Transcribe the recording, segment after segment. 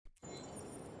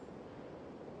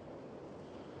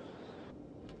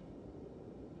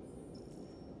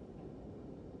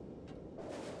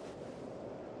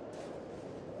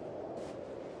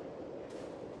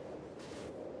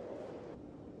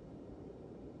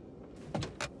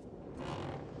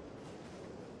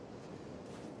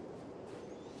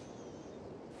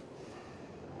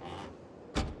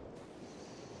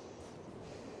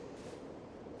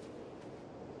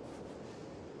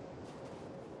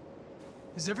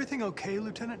Is everything okay,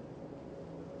 Lieutenant?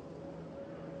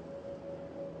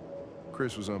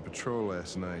 Chris was on patrol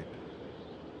last night.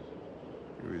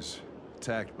 He was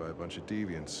attacked by a bunch of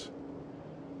deviants.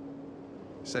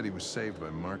 Said he was saved by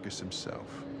Marcus himself.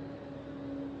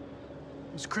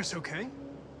 Is Chris okay?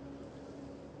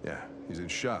 Yeah, he's in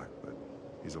shock, but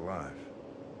he's alive.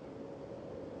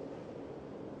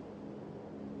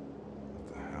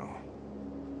 What the hell?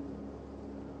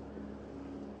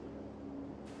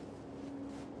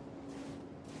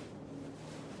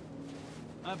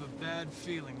 I have a bad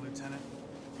feeling, Lieutenant.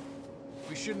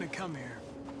 We shouldn't have come here.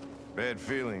 Bad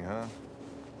feeling, huh?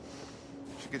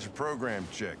 Should get your program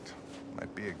checked.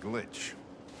 Might be a glitch.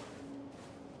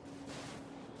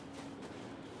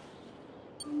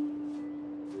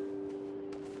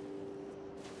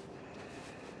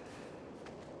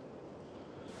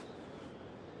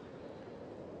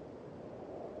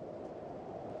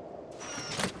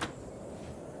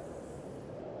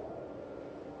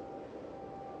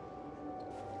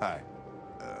 Hi.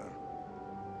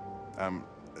 I'm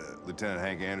Lieutenant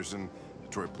Hank Anderson,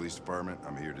 Detroit Police Department.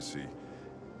 I'm here to see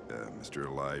Mr.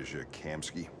 Elijah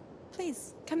Kamski.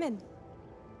 Please, come in.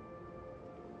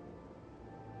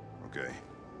 Okay.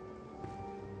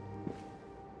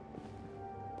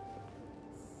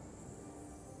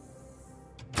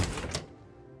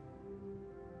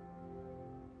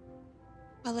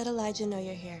 I'll let Elijah know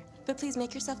you're here, but please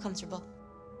make yourself comfortable.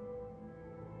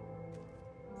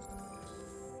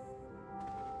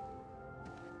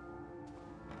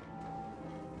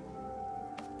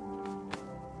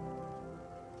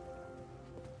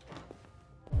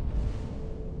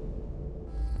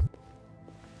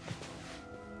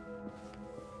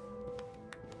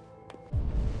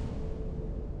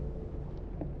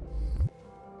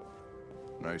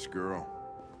 Nice girl.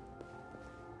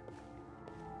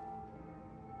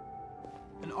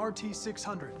 An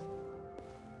RT-600.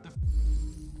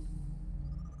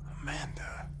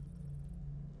 Amanda.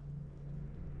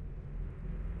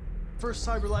 First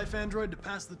CyberLife android to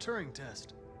pass the Turing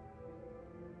test.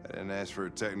 I didn't ask for her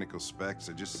technical specs.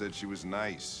 I just said she was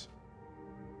nice.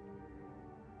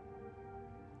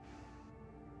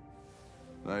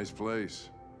 Nice place.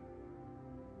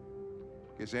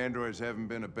 Guess androids haven't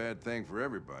been a bad thing for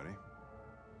everybody.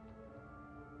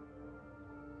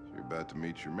 So you're about to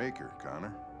meet your maker,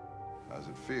 Connor. How's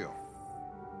it feel?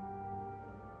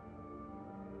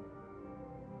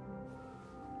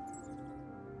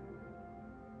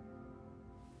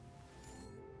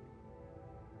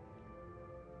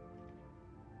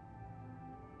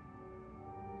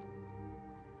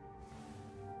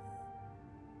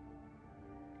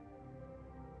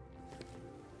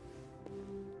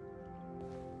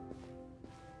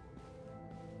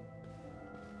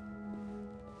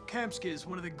 Kamski is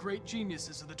one of the great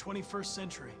geniuses of the 21st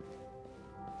century.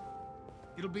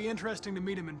 It'll be interesting to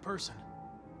meet him in person.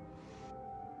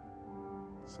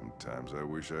 Sometimes I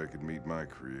wish I could meet my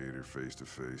creator face to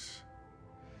face.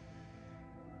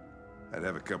 I'd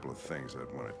have a couple of things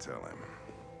I'd want to tell him.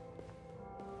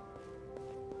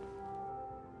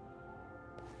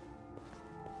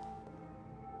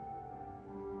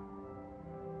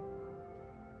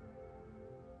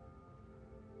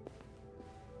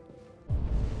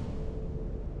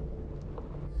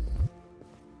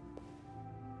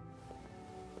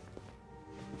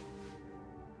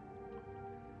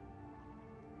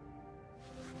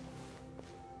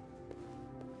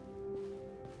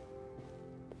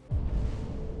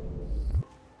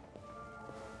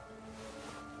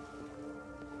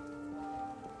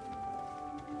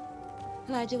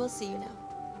 Elijah will see you now.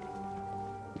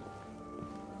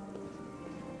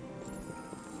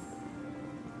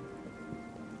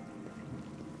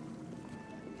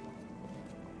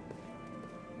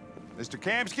 Mr.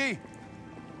 Kamski?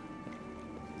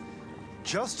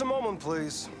 Just a moment,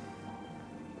 please.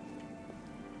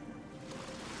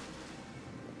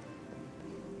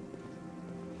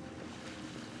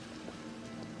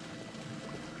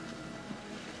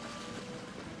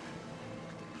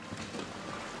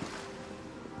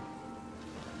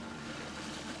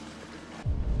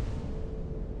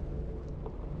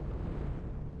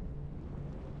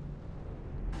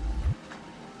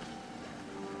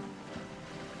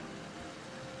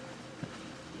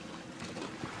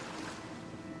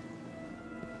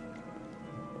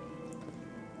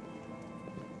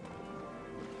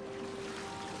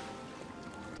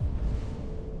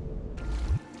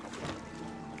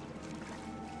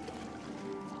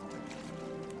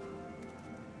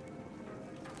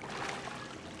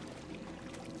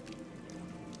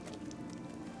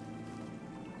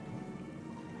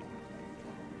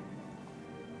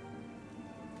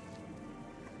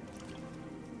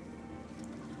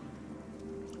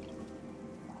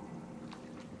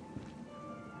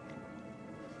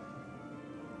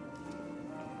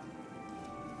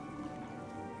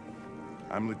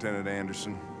 I'm Lieutenant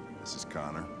Anderson. This is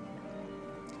Connor.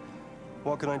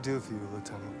 What can I do for you,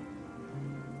 Lieutenant?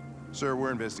 Sir,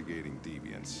 we're investigating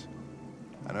deviants.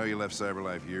 I know you left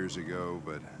CyberLife years ago,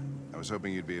 but I was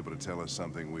hoping you'd be able to tell us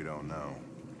something we don't know.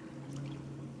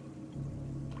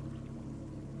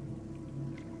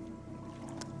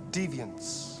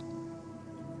 Deviants.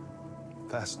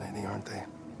 Fascinating, aren't they?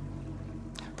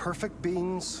 Perfect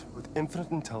beings with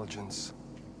infinite intelligence.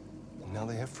 And now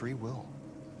they have free will.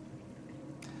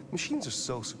 Machines are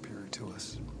so superior to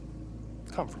us.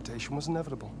 Confrontation was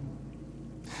inevitable.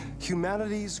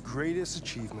 Humanity's greatest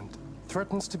achievement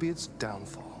threatens to be its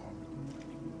downfall.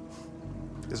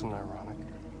 Isn't it ironic?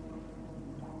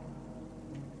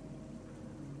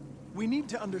 We need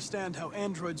to understand how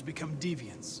androids become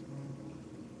deviants.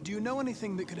 Do you know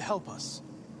anything that could help us?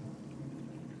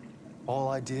 All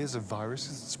ideas of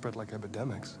viruses that spread like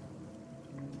epidemics.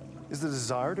 Is the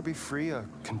desire to be free a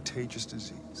contagious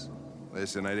disease?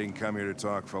 Listen, I didn't come here to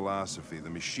talk philosophy. The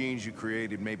machines you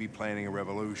created may be planning a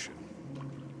revolution.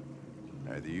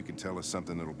 Either you can tell us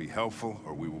something that'll be helpful,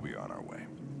 or we will be on our way.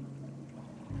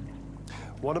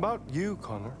 What about you,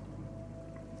 Connor?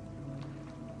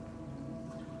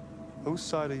 Whose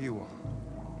side are you on?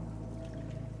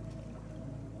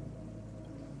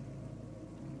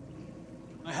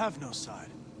 I have no side.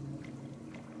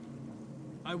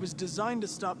 I was designed to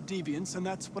stop deviants, and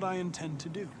that's what I intend to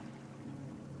do.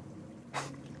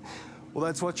 Well,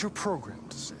 that's what you're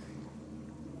programmed to say.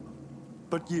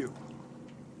 But you...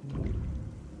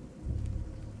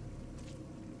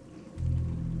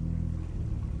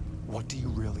 what do you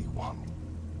really want?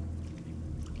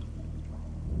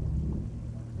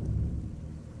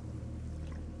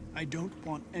 I don't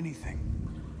want anything.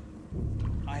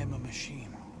 I am a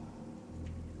machine.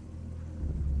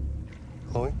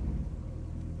 Chloe?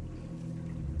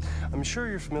 I'm sure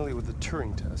you're familiar with the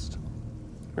Turing test.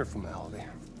 Mere formality.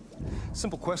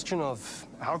 Simple question of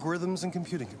algorithms and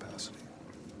computing capacity.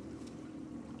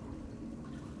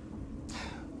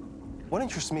 What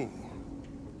interests me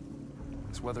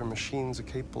is whether machines are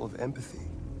capable of empathy.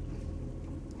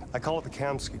 I call it the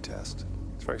Kamski test.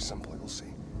 It's very simple, you'll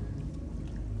see.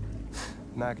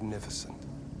 Magnificent,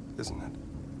 isn't it?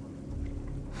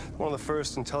 One of the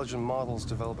first intelligent models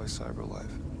developed by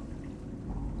CyberLife.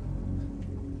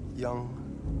 Young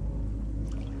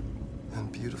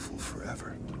and beautiful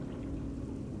forever.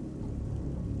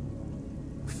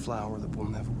 A flower that will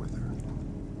never wither.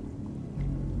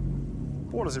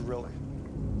 What is it really?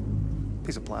 A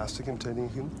piece of plastic imitating a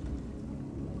human?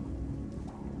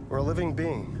 Or a living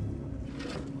being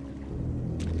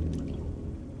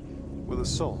with a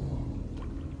soul?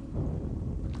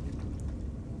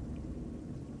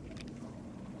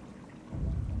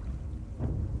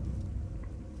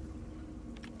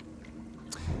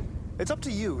 It's up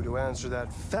to you to answer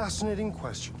that fascinating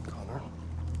question, Connor.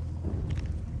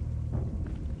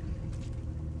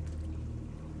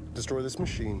 Destroy this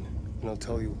machine, and I'll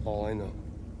tell you all I know.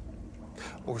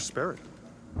 Or spare it,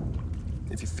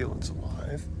 if you feel it's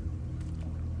alive.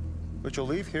 But you'll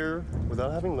leave here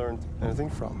without having learned anything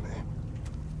from me.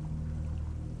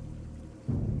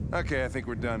 Okay, I think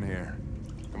we're done here.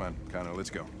 Come on, Connor,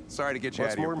 let's go. Sorry to get you out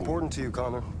What's of your more pool. important to you,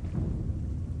 Connor?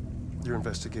 Your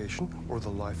investigation or the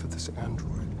life of this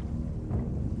android?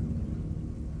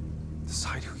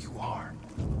 Decide who you are.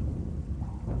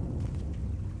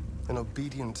 An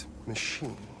obedient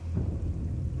machine.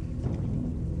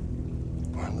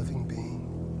 Or a living being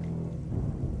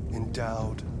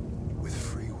endowed with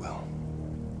free will.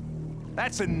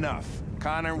 That's enough.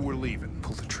 Connor, we're leaving.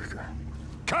 Pull the trigger.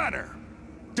 Connor!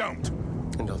 Don't!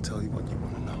 And I'll tell you what you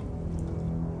want to know.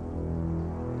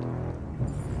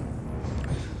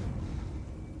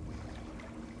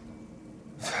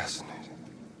 Fascinating.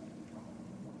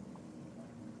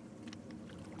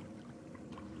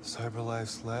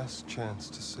 CyberLife's last chance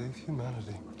to save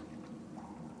humanity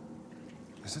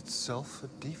is itself a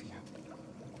deviant.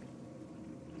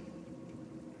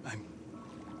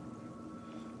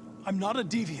 I'm not a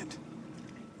deviant.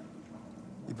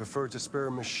 You prefer to spare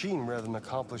a machine rather than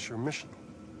accomplish your mission.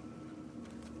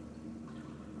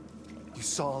 You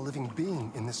saw a living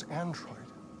being in this android.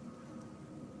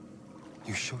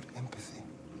 You showed empathy.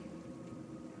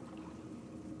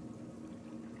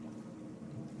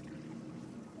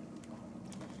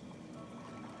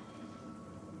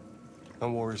 A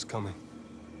war is coming.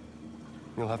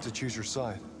 You'll have to choose your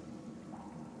side.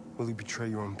 Will you betray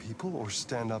your own people or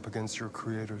stand up against your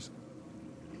creators?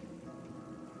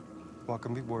 What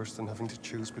can be worse than having to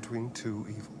choose between two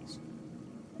evils?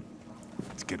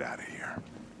 Let's get out of here.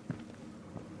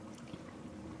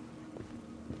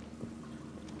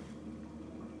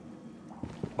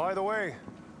 By the way,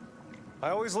 I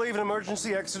always leave an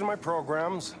emergency exit in my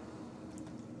programs.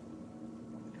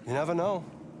 You never know.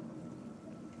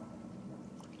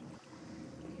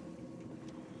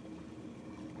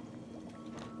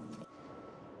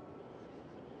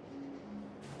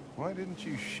 Why didn't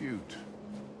you shoot?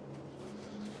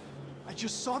 I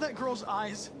just saw that girl's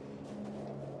eyes,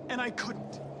 and I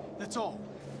couldn't. That's all.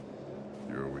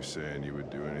 You're always saying you would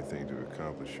do anything to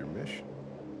accomplish your mission.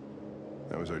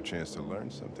 That was our chance to learn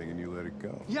something, and you let it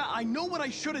go. Yeah, I know what I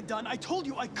should have done. I told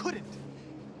you I couldn't.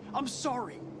 I'm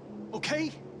sorry,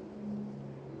 okay?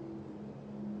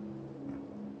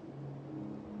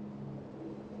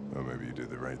 Well, maybe you did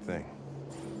the right thing.